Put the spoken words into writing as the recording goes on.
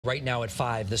Right now at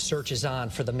 5, the search is on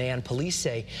for the man police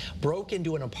say broke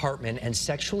into an apartment and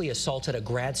sexually assaulted a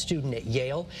grad student at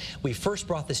Yale. We first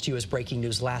brought this to you as breaking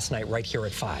news last night right here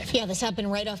at 5. Yeah, this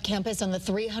happened right off campus on the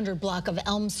 300 block of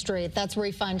Elm Street. That's where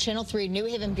we find Channel 3 New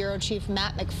Haven Bureau Chief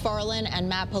Matt McFarland and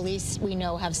Matt police we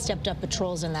know have stepped up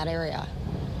patrols in that area.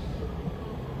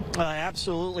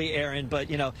 Absolutely, Aaron, but,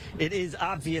 you know, it is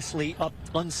obviously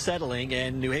unsettling,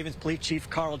 and New Haven's Police Chief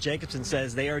Carl Jacobson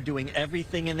says they are doing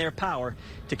everything in their power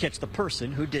to catch the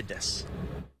person who did this.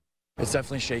 It's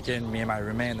definitely shaken me and my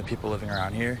roommate and the people living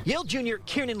around here. Yale junior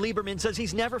Kieran Lieberman says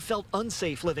he's never felt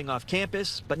unsafe living off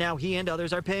campus, but now he and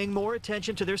others are paying more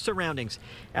attention to their surroundings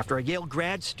after a Yale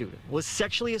grad student was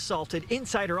sexually assaulted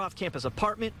inside her off-campus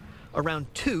apartment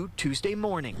around 2 Tuesday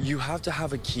morning. You have to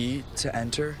have a key to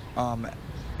enter,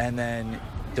 and then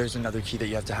there's another key that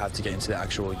you have to get into the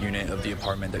actual unit of the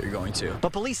apartment that you're going to.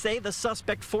 But police say the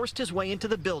suspect forced his way into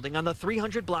the building on the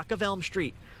 300 block of Elm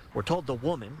Street. We're told the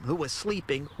woman, who was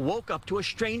sleeping, woke up to a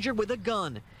stranger with a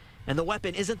gun. And the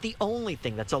weapon isn't the only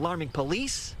thing that's alarming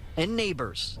police and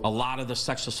neighbors. A lot of the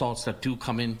sex assaults that do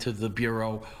come into the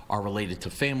Bureau are related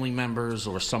to family members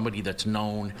or somebody that's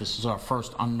known. This is our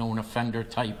first unknown offender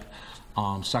type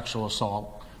sexual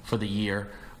assault for the year.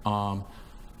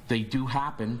 They do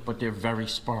happen, but they're very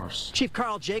sparse. Chief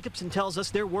Carl Jacobson tells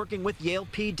us they're working with Yale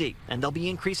PD, and they'll be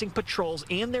increasing patrols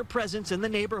and their presence in the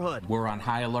neighborhood. We're on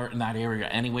high alert in that area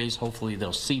anyways. Hopefully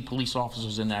they'll see police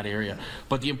officers in that area.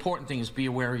 But the important thing is be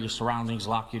aware of your surroundings,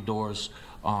 lock your doors,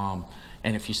 and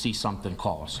if you see something,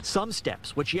 call us. Some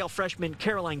steps, which Yale freshman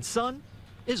Caroline's son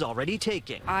is already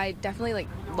taking. I definitely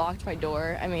locked my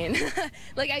door. I mean,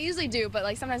 I usually do, but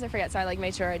sometimes I forget, so I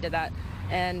made sure I did that.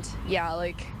 And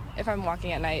yeah, if I'm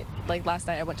walking at night, last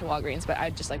night I went to Walgreens, but I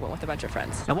just went with a bunch of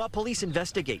friends. And while police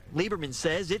investigate, Lieberman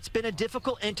says it's been a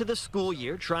difficult end to the school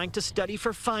year trying to study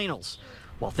for finals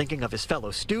while thinking of his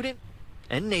fellow student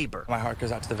and neighbor. My heart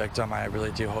goes out to the victim. I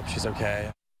really do hope she's okay.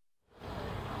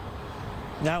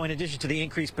 Now, in addition to the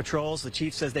increased patrols, the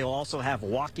chief says they will also have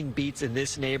walking beats in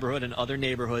this neighborhood and other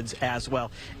neighborhoods as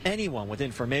well. Anyone with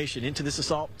information into this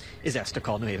assault is asked to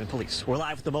call New Haven Police. We're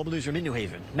live at the mobile newsroom in New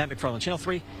Haven. Matt McFarland, Channel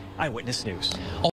 3 Eyewitness News.